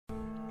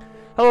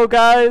Hello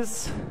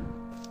guys!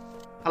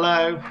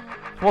 Hello.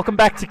 Welcome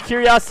back to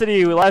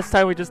Curiosity! Last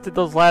time we just did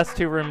those last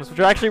two rooms, which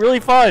are actually really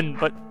fun,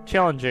 but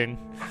challenging.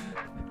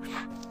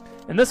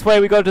 In this way,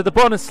 we go to the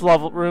bonus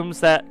level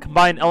rooms that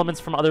combine elements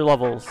from other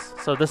levels.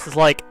 So this is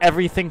like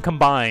everything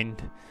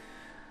combined.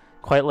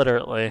 Quite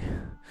literally.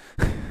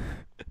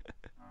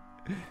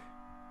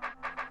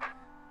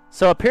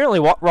 So apparently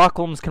rock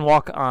golems can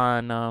walk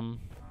on,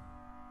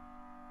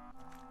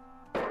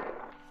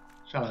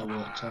 Shallow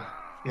water.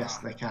 Yes,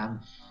 they can.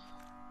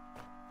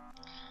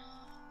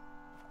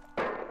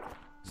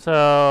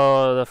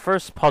 So the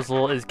first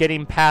puzzle is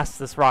getting past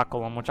this rock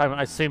golem, which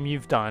I assume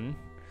you've done.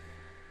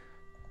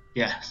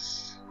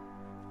 Yes.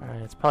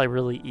 Alright, it's probably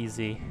really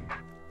easy.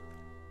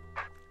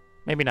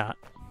 Maybe not.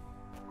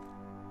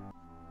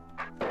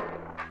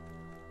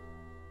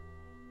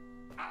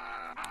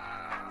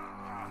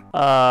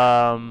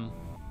 The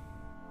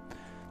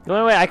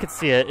only way I could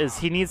see it is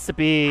he needs to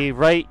be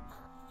right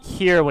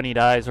here when he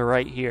dies, or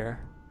right here.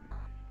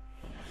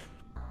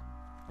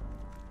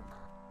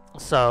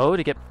 So,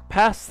 to get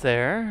past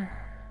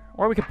there,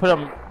 or we could put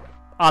him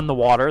on the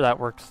water, that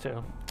works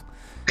too.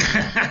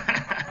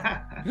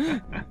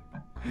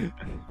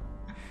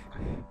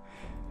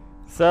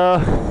 So,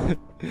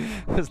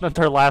 this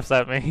Nuntar laughs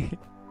at me.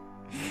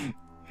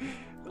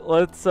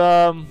 Let's,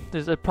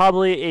 there's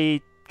probably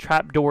a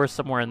trap door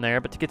somewhere in there,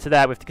 but to get to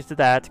that, we have to get to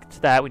that. To get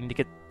to that, we need to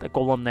get a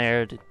golem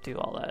there to do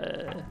all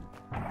that.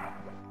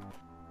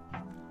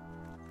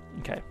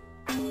 Okay.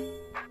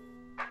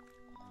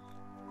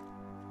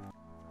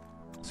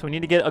 So we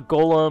need to get a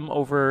golem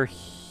over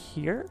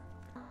here?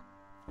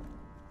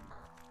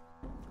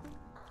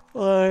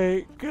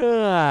 Like,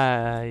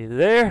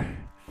 there?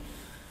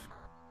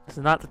 This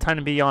is not the time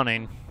to be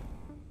yawning.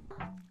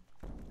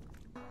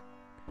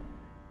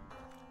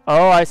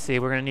 Oh, I see.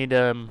 We're gonna need,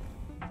 oh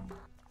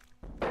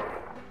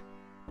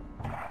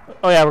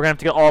yeah, we're gonna have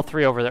to get all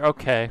three over there.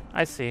 Okay,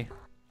 I see.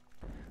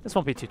 This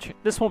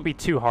won't be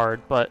too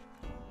hard, but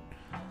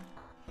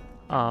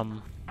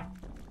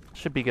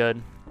should be good.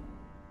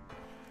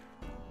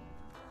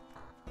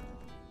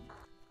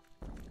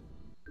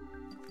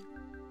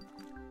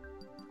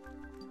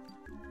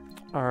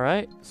 All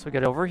right, so we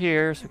get over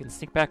here, so we can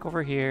sneak back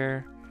over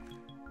here.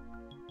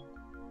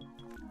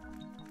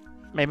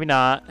 Maybe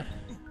not.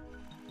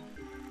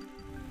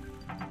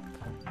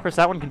 Of course,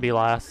 that one can be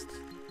last.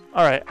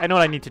 Alright, I know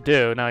what I need to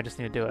do. Now I just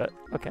need to do it.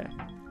 Okay.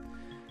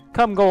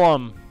 Come,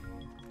 Golem.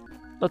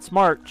 Let's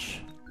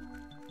march.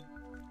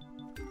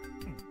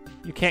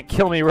 You can't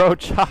kill me,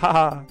 Roach.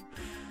 Haha.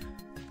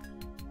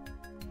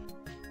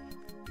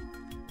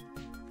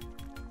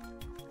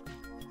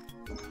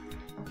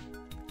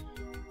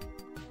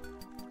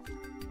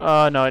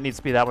 No, it needs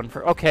to be that one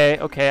for... Okay,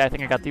 okay, I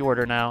think I got the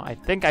order now. I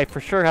think I for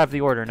sure have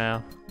the order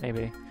now.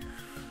 Maybe.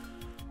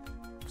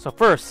 So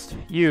first,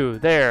 you,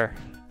 there.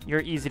 You're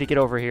easy to get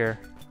over here.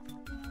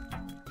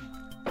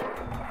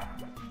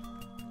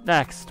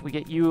 Next, we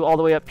get you all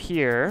the way up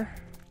here.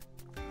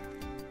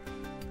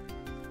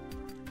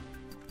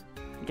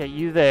 Get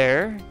you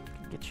there.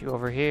 Get you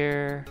over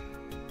here.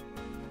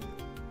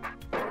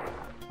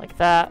 Like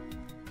that.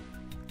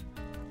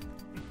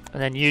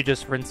 And then you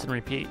just rinse and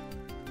repeat.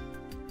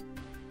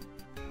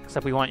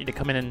 Except we want you to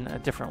come in a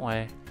different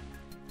way.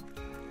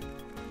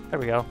 There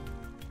we go.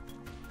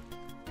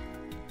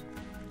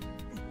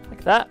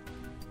 Like that.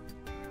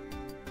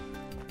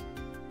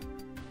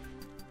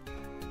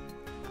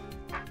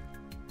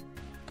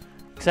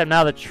 Except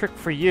now the trick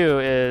for you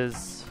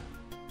is...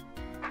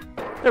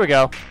 There we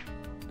go.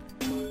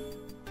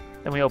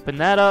 Then we open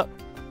that up.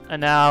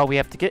 And now we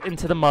have to get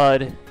into the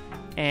mud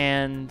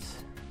and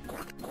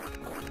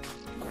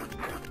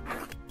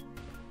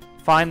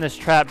find this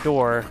trap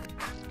door,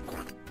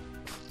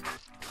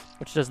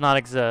 which does not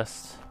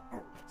exist.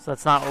 So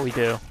that's not what we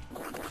do.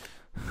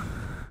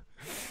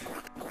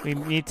 We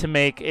need to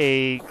make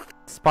a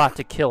spot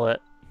to kill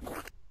it.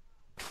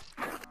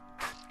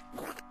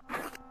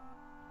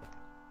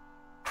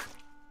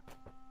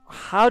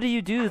 How do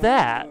you do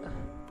that?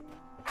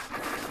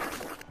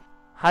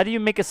 How do you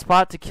make a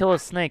spot to kill a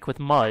snake with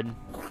mud?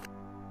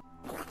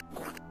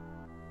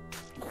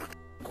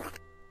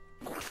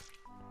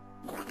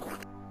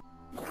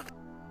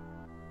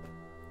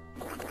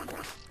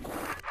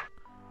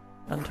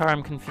 Nuntar,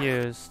 I'm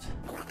confused.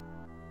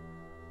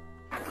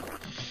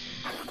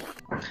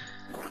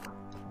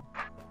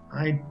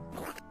 I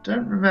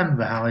don't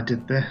remember how I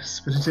did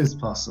this, but it is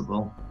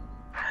possible.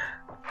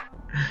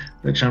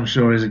 Which I'm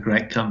sure is a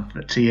great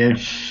comfort to you.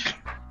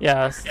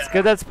 Yes, it's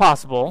good that's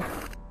possible.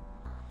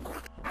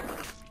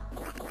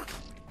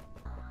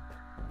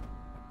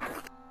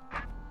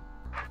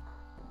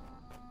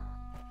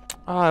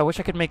 Oh, I wish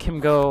I could make him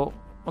go...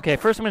 Okay,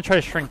 first I'm going to try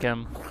to shrink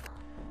him.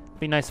 It'd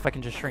be nice if I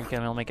can just shrink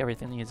him. It'll make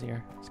everything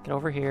easier. Let's get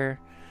over here.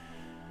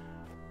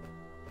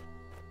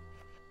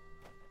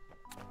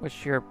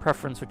 Wish your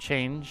preference would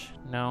change.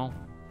 No.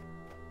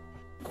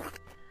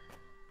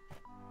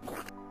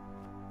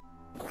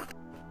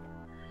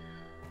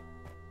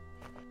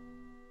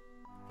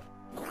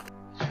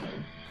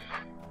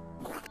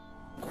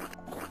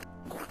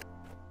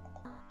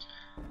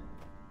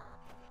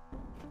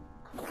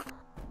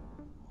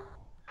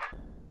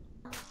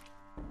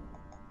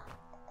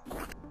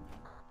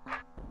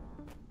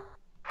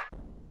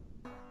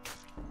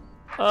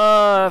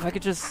 If I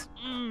could just...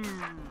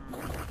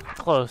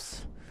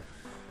 close.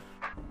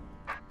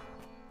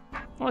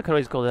 Well, I could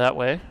always go that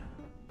way.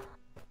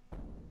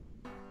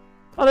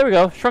 Oh, there we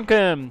go. Shrunk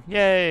him.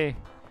 Yay.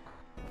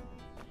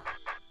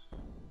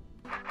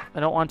 I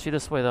don't want you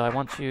this way, though. I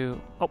want you...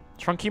 Oh,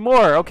 shrunk you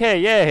more. Okay,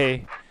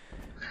 yay.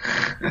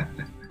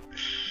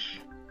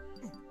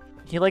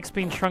 He likes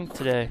being shrunk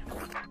today.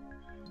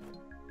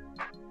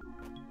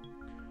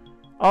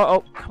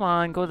 Oh, come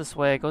on. Go this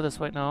way. Go this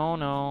way. No,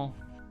 no.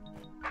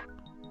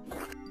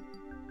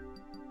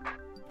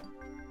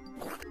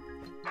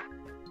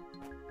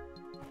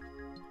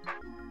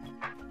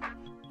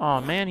 Oh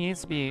man, he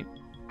needs to be...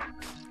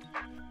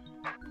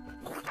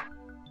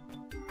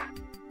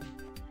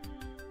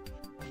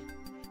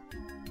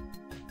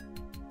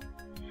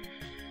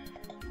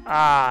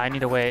 Ah, I need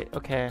to wait.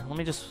 Okay, let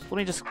me just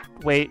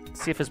wait,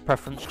 see if his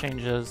preference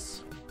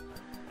changes.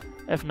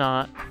 If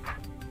not...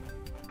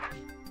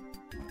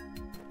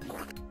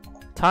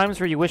 Times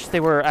where you wish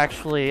they were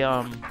actually,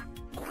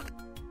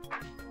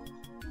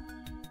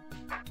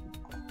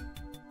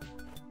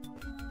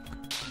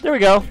 There we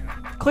go.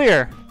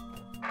 Clear.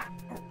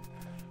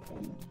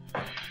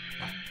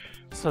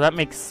 So that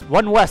makes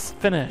one west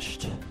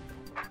finished.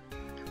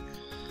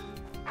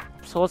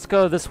 So let's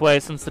go this way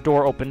since the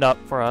door opened up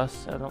for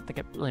us. I don't think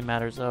it really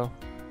matters though.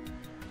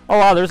 Oh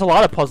wow, there's a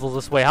lot of puzzles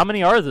this way. How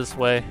many are this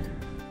way?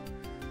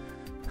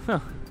 Huh.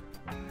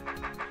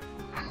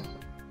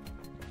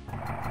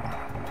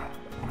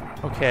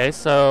 Okay,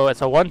 so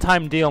it's a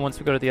one-time deal once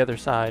we go to the other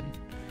side.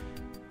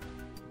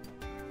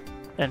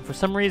 And for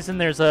some reason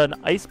there's an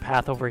ice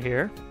path over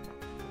here.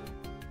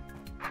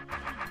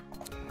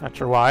 Not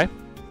sure why.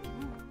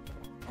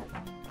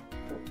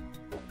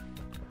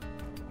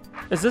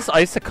 Is this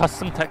ice a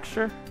custom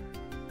texture?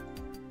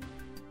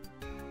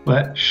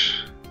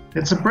 Which?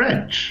 It's a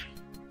bridge.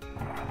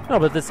 No,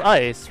 but this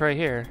ice right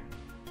here.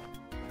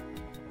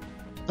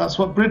 That's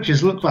what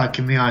bridges look like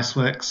in the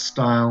Iceworks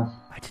style.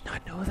 I did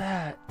not know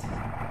that.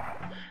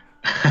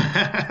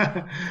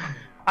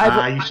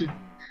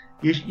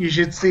 You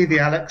should see the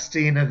Alex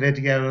Tina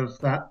video of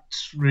that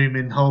room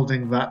in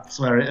Holding Vats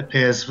where it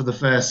appears for the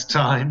first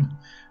time.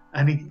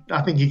 And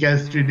I think he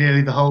goes through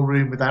nearly the whole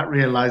room without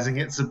realising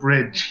it's a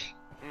bridge.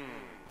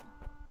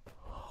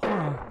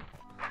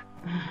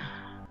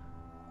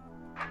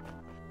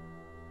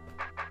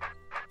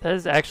 That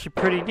is actually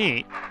pretty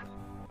neat.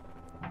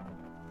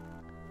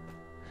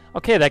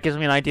 Okay, that gives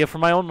me an idea for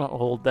my own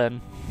hold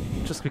then.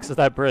 Just because of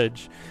that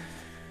bridge.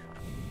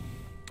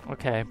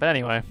 Okay, but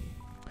anyway.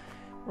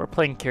 We're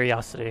playing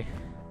Curiosity.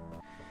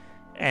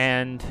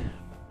 And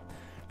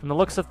from the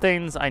looks of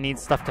things, I need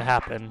stuff to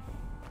happen.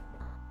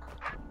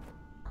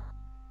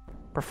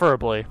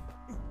 Preferably.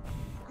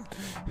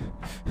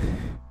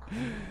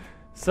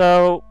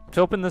 So,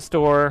 to open this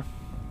door,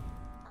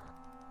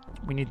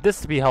 we need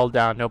this to be held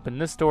down. To open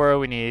this door,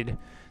 we need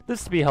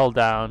this to be held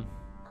down.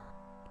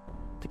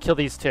 To kill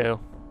these two.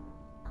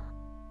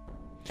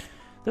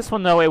 This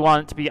one, though, I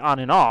want it to be on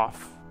and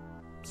off.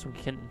 So we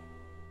can,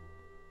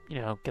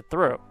 you know, get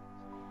through.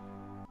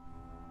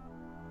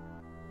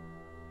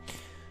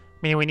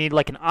 I mean, we need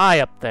like an eye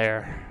up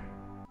there.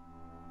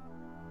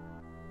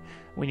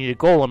 We need a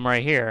golem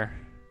right here.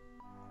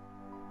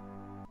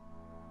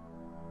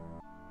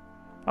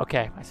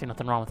 Okay, I see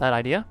nothing wrong with that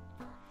idea.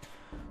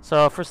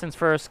 So first things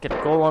first, get a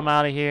golem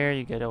out of here.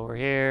 You get over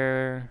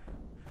here.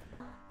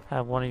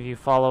 Have one of you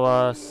follow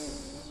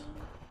us.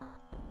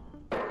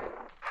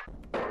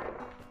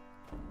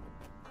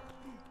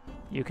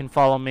 You can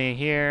follow me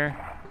here.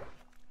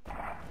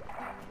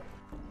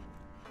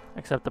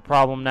 Except the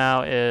problem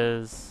now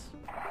is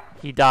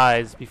he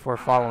dies before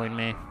following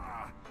me.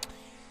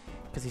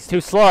 Because he's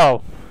too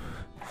slow.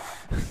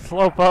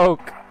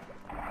 Slowpoke.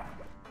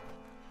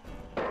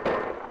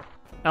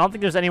 I don't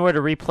think there's anywhere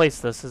to replace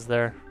this, is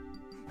there?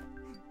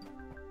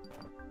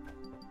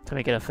 To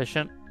make it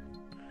efficient.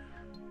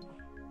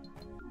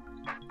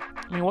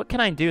 I mean, what can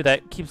I do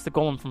that keeps the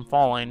golem from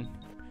falling?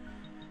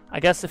 I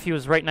guess if he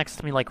was right next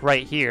to me, like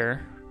right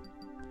here,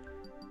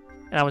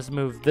 and I was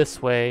moved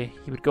this way,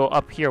 he would go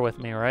up here with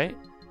me, right?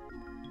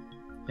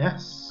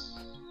 Yes.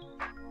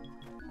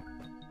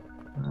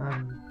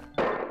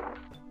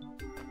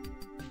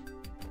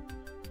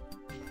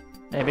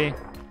 Maybe.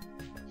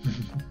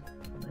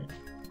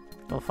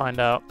 We'll find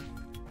out.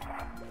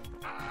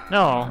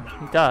 No,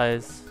 he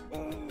dies.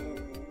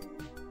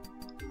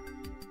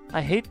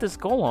 I hate this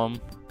golem.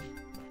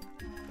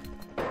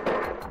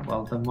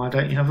 Well, then why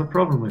don't you have a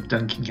problem with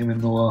dunking him in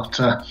the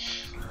water?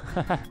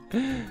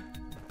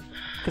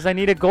 Because I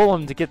need a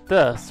golem to get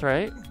this,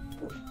 right?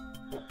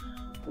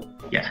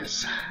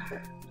 Yes.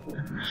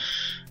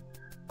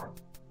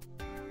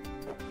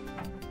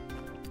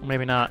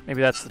 Maybe not.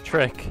 Maybe that's the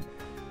trick.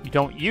 You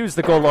don't use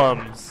the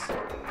golems.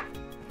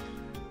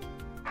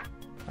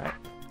 Alright.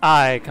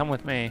 Aye, come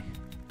with me.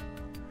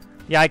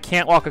 Yeah, I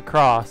can't walk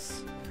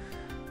across.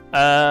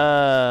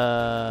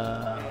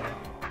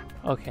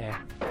 Okay.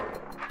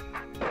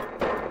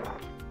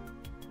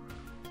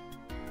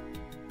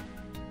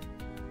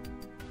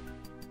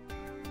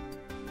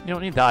 You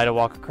don't need the eye to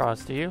walk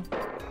across, do you?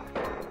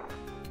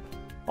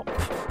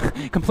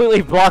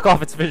 completely block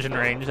off its vision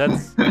range.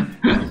 That's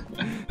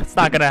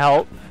not gonna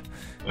help.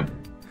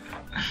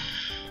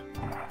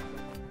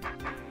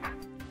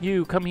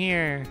 You, come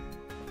here.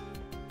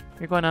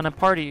 You're going on a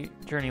party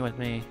journey with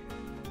me.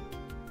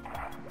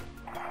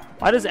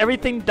 Why does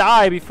everything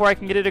die before I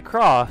can get it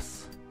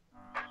across?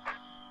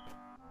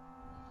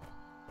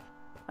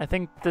 I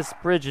think this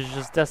bridge is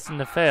just destined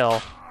to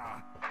fail.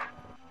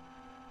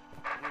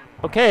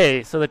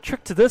 Okay, so the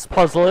trick to this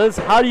puzzle is,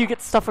 how do you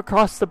get stuff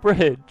across the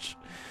bridge?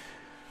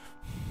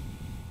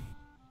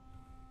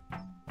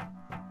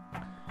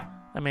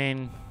 I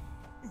mean,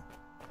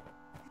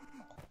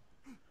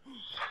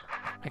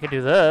 I could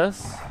do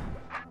this.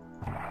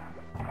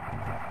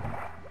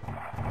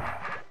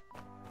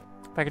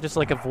 If I could just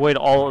like avoid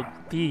all of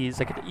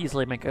these, I could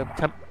easily make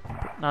a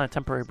not a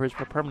temporary bridge,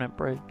 but a permanent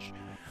bridge.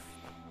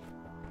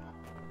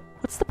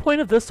 What's the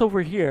point of this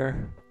over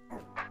here?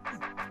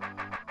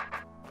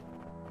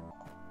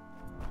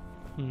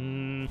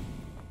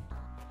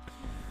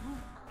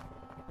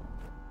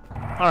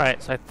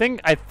 Alright, so I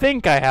think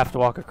I have to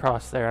walk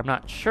across there. I'm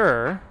not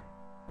sure.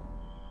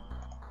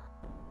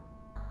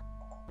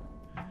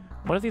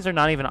 What if these are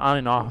not even on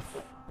and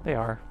off? They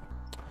are.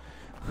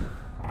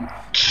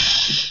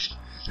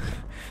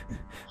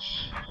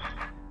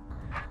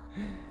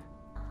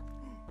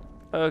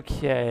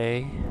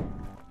 Okay.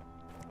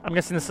 I'm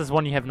guessing this is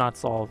one you have not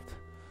solved.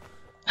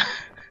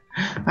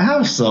 I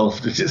have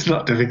solved it. It's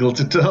not difficult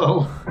at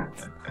all.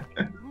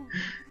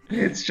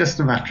 It's just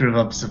a matter of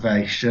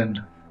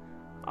observation.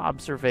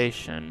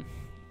 Observation.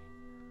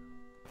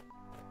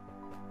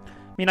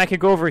 I mean, I could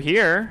go over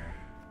here.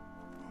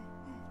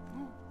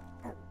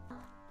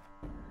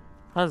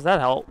 How does that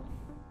help?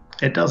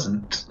 It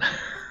doesn't.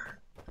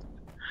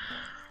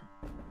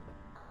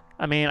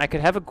 I mean, I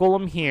could have a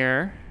golem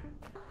here,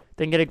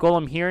 then get a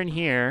golem here and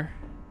here,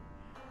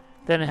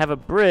 then have a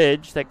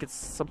bridge that gets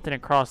something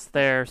across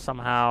there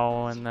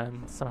somehow, and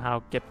then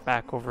somehow get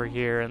back over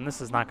here, and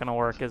this is not going to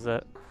work, is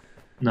it?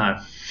 No.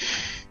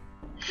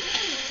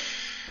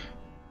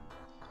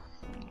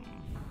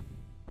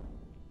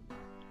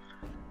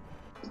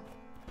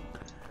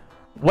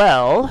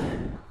 Well...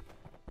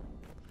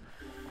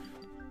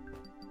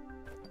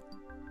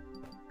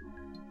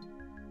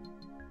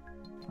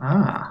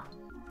 Ah.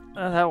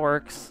 That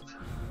works.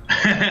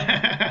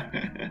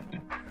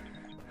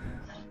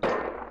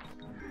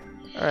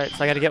 Alright,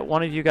 so I gotta get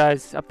one of you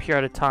guys up here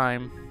at a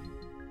time.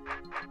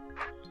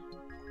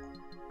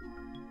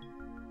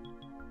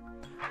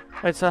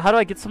 Alright, so how do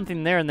I get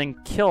something there and then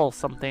kill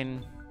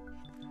something?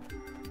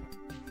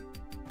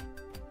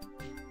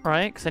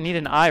 Right, because I need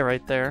an eye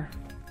right there.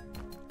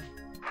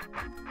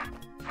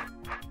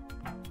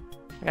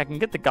 I can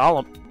get the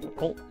golem,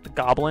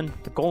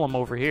 the golem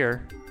over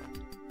here.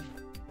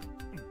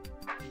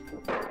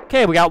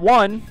 Okay, we got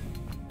one.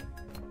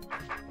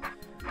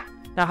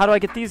 Now, how do I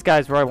get these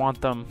guys where I want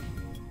them?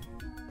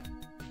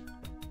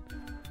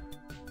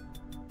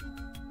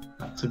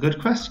 That's a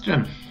good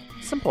question.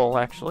 Simple,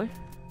 actually.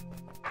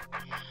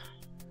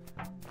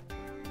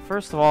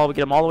 First of all, we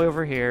get them all the way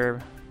over here.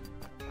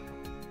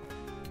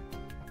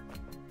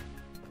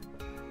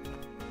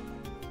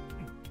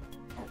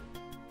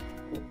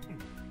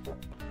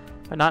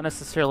 But not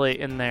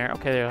necessarily in there.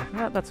 Okay,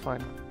 yeah, that's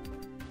fine.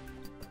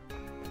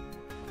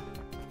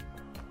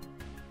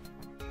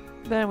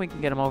 Then we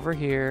can get them over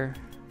here.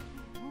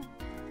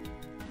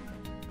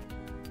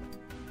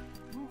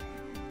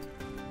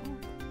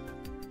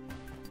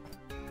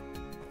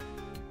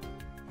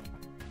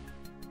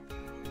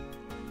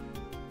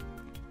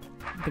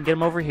 We can get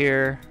them over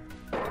here.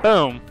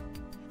 Boom.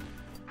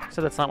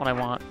 So that's not what I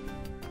want.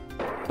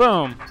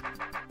 Boom.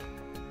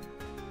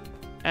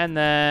 And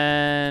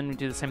then we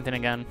do the same thing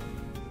again.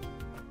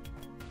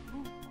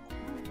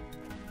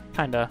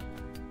 Kinda.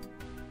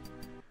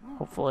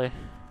 Hopefully.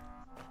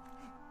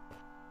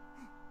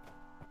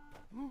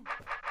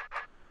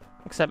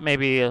 Except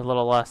maybe a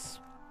little less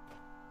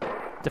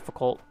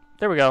difficult.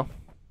 There we go.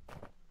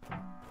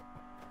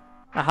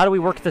 Now how do we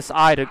work this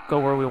eye to go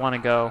where we want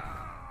to go?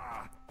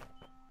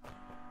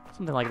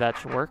 Something like that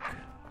should work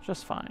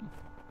just fine.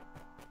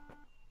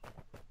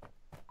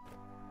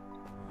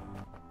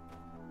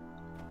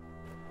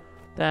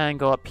 Then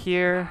go up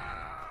here.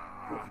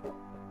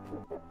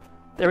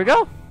 There we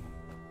go.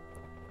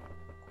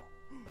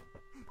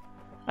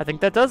 I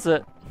think that does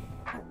it.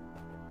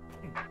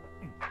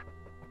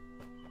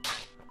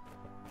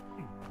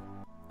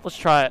 Let's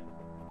try it.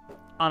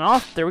 On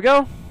off. There we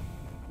go.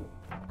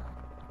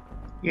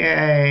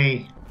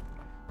 Yay.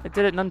 I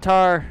did it,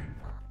 Nuntar.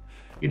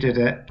 You did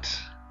it.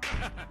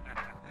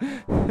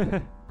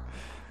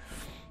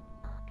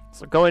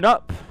 So going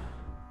up.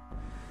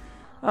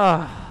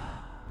 Ah.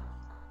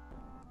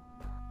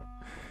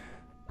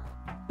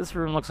 This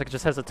room looks like it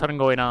just has a ton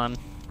going on.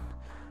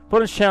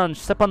 Bonus challenge.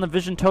 Step on the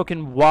vision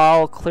token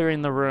while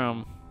clearing the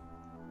room.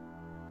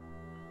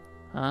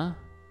 Huh?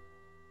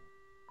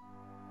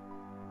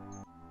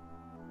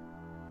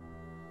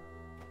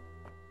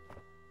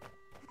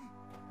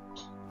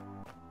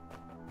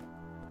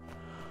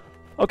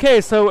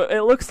 Okay, so it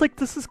looks like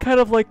this is kind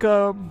of like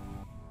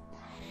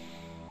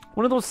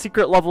One of those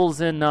secret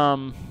levels in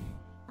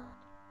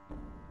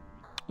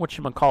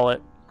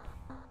whatchamacallit?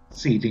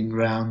 Seeding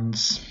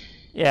grounds.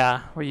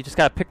 Yeah, where you just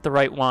gotta pick the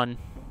right one.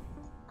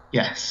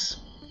 Yes.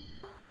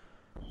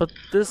 But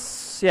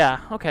this,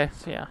 yeah, okay,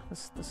 so yeah,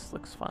 this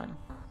looks fine.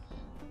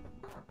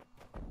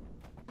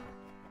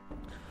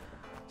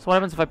 So what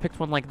happens if I picked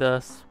one like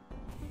this?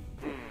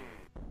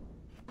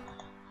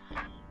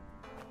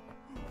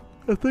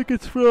 I think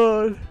it's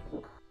fraud.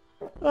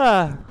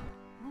 Ah,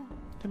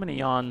 too many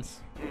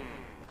yawns.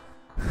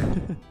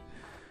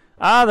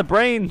 Ah, the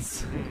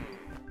brains.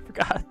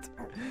 Forgot.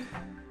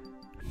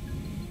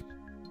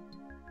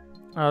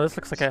 Oh, this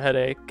looks like a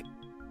headache.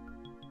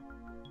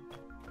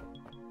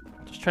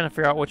 Just trying to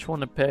figure out which one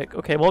to pick.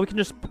 Okay, well we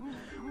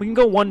can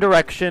go one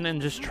direction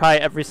and just try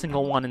every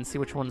single one and see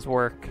which ones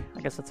work.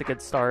 I guess that's a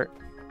good start.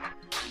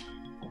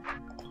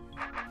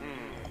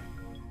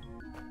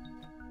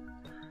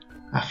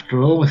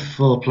 After all, with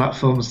 4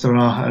 platforms, there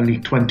are only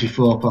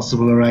 24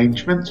 possible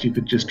arrangements. You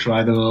could just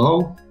try them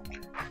all.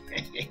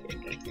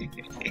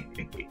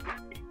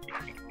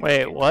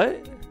 Wait,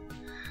 what?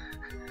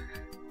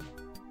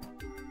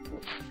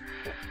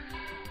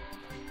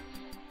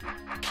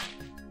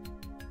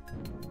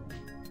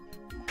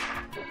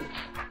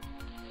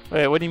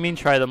 Wait, what do you mean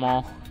try them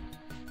all?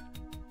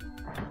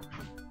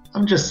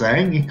 I'm just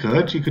saying you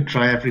could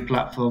try every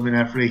platform in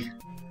every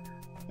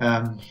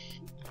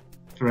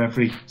for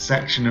every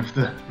section of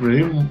the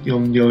room.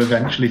 You'll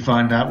eventually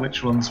find out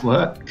which ones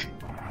work.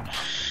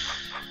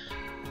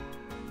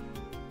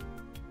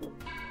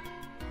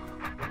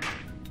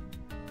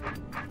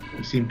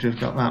 You seem to have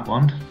got that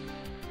one.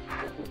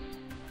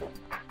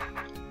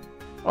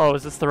 Oh,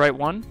 is this the right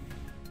one?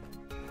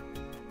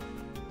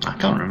 I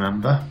can't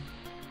remember.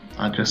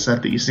 I just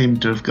said that you seem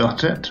to have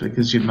got it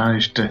because you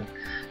managed to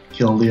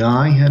kill the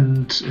eye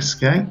and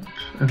escape.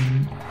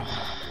 And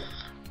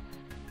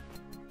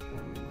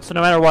so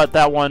no matter what,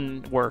 that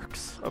one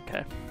works.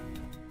 Okay.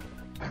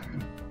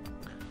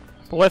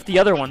 But what if the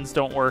other ones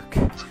don't work?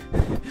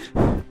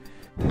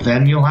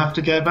 Then you'll have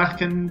to go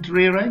back and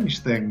rearrange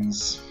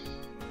things.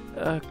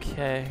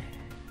 Okay.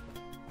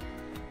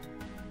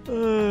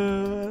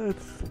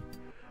 This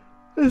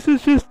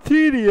is just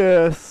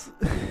tedious.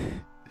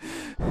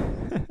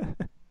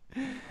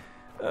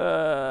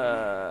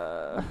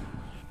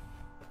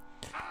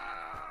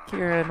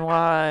 Kieran,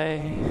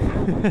 why?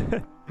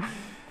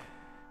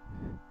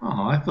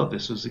 Oh, I thought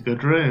this was a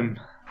good room.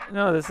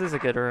 No, this is a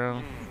good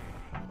room.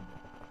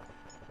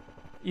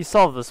 You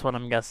solved this one,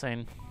 I'm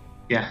guessing.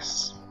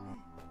 Yes.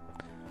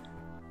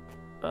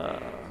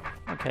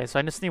 Okay, so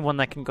I just need one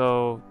that can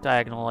go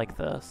diagonal like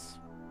this.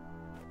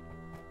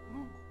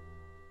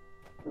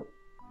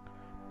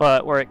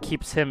 But where it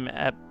keeps him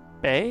at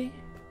bay?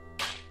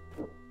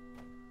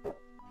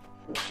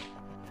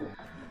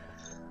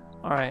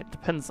 Alright,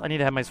 depends. I need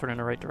to have my sword in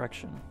the right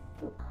direction.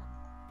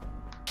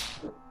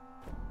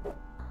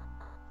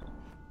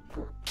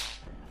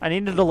 I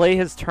need to delay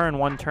his turn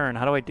 1 turn.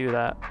 How do I do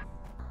that?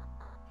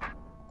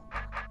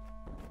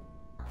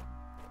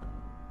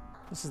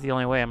 This is the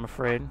only way, I'm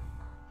afraid.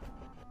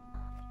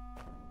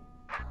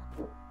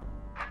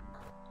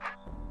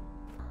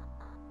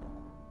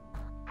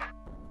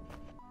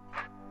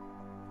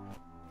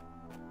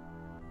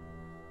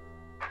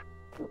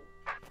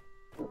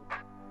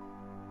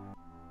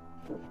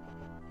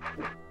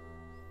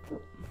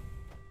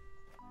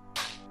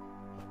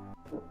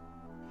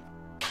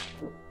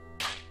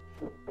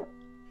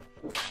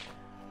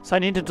 So I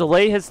need to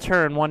delay his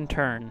turn 1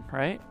 turn,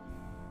 right?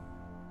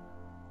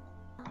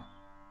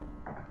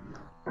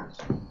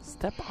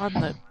 Step on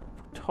the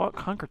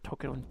conquer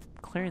token when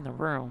clearing the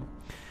room.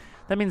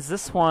 That means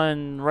this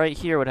one right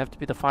here would have to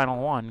be the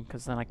final one,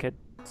 because then I could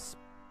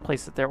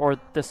place it there, or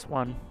this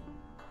one.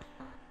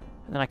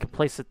 And then I could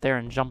place it there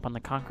and jump on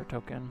the conquer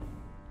token.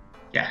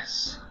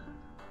 Yes.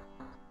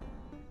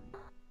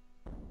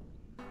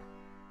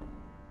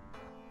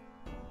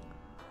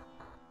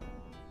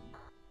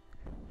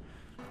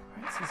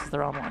 Alright, so this is the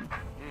wrong one.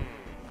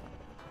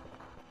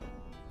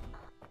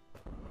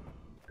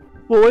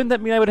 Well, wouldn't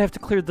that mean I would have to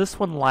clear this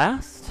one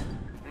last?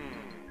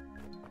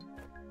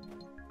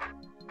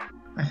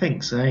 I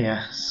think so,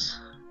 yes.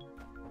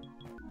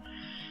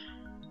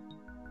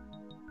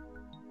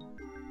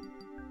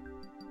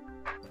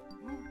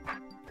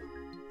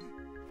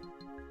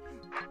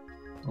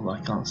 Well,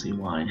 I can't see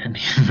why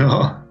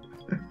anymore.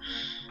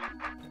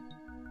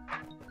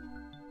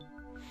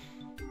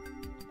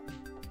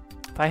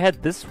 If I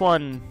had this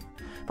one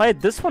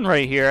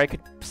right here, I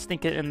could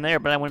sneak it in there,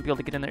 but I wouldn't be able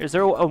to get in there. Is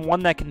there a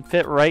one that can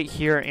fit right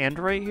here and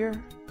right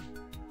here?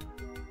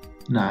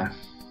 No.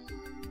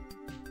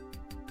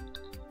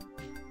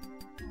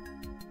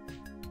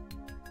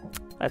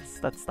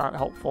 That's not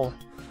helpful.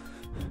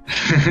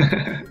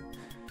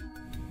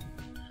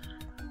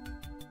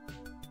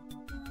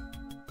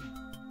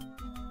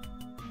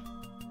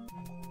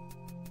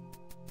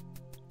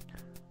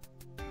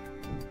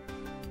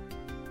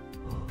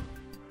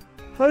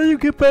 How do you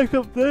get back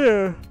up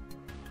there?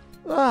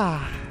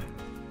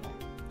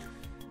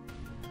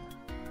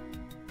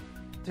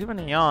 too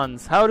many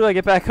yawns. How do I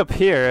get back up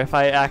here if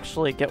I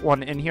actually get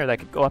one in here that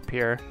could go up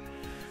here?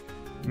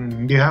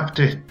 You have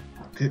to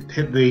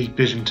hit the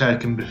vision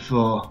token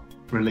before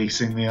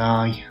releasing the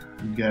eye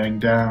and going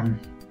down.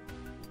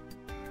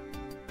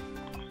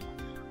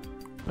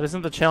 But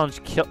isn't the challenge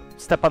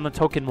step on the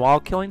token while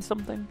killing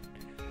something?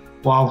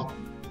 While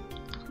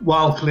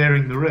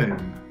clearing the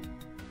room.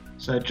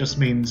 So it just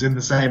means in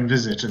the same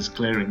visit as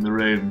clearing the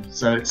room.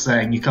 So it's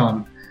saying you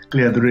can't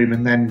clear the room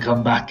and then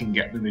come back and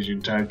get the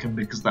vision token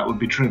because that would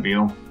be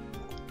trivial.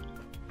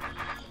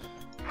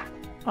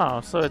 Oh,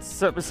 so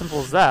it's as simple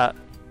as that.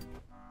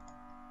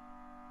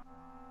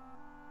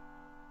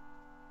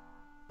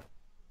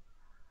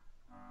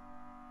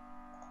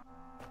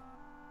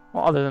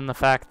 Well, other than the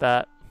fact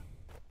that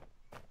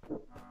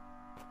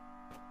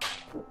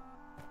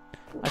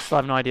I still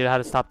have no idea how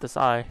to stop this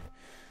eye.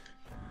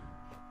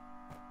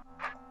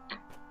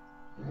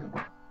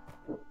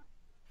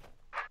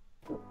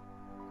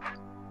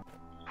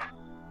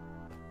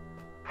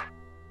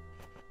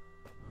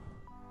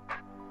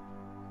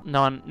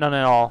 None at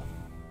all.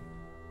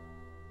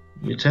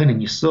 You're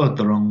turning your sword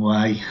the wrong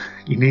way.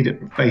 You need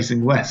it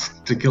facing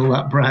west to kill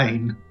that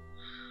brain.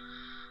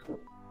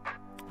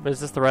 But is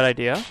this the right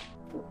idea?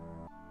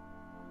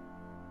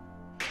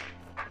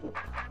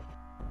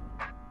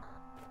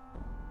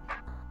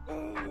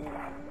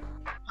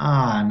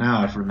 Ah,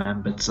 now I've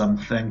remembered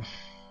something.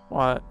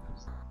 What?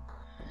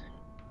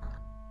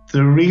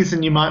 The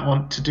reason you might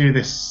want to do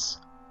this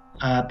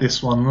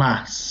one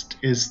last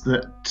is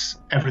that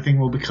everything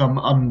will become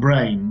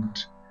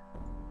unbrained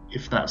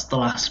if that's the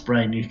last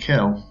brain you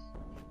kill.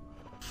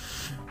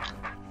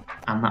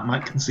 And that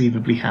might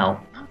conceivably help.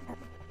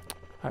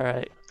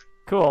 Alright.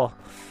 Cool.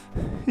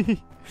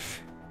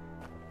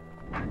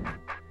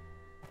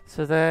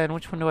 So then,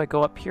 which one do I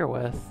go up here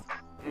with?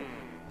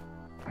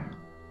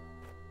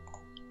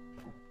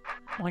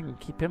 Well, I can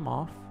keep him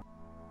off.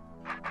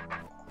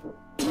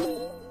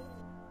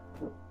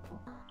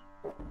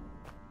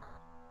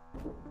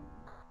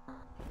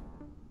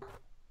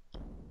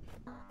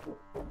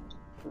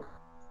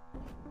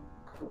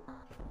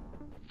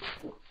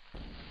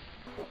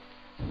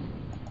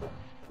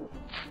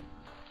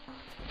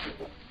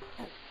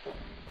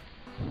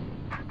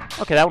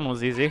 Okay, that one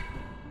was easy.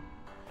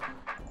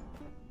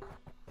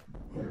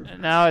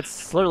 And now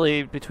it's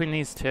literally between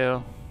these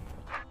two.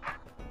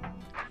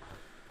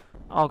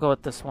 I'll go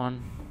with this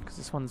one, because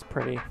this one's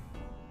pretty.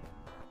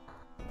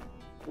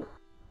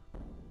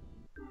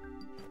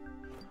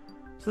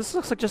 So this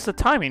looks like just a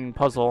timing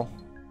puzzle.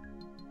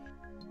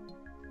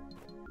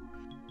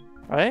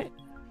 Right?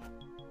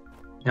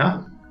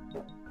 Yeah.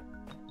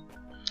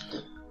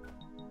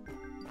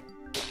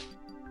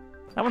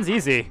 That one's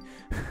easy.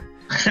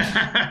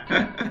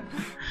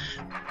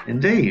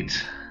 Indeed.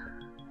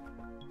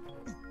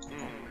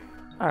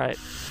 Alright,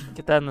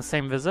 get that in the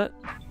same visit.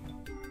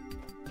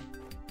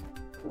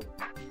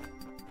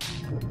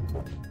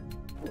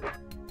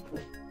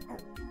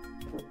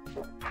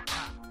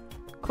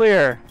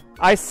 Clear.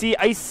 I see.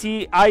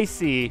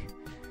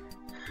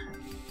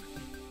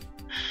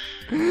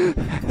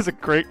 That's a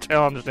great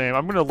challenge name.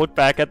 I'm gonna look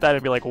back at that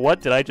and be like,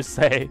 what did I just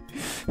say?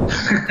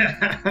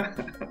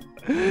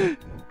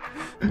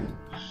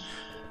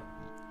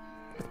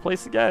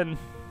 Place again.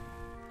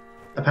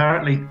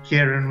 Apparently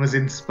Kieran was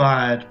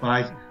inspired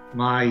by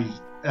my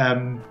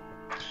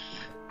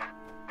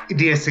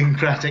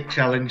idiosyncratic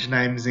challenge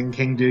names in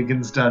King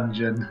Dugan's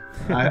Dungeon.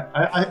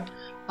 I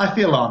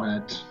feel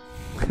honoured.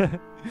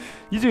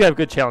 You do have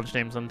good challenge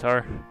names,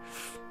 Untar.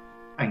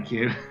 Thank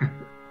you.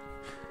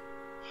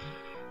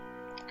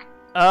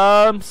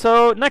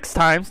 So next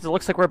time, since it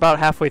looks like we're about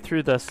halfway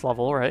through this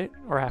level, right?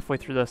 Or halfway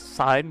through this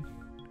side.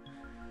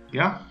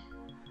 Yeah.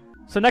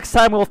 So next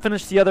time we'll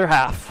finish the other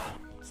half.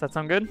 Does that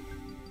sound good?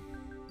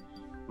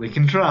 We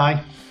can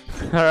try.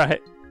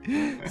 Alright.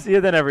 See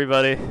you then,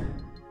 everybody.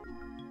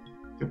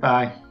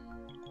 Goodbye.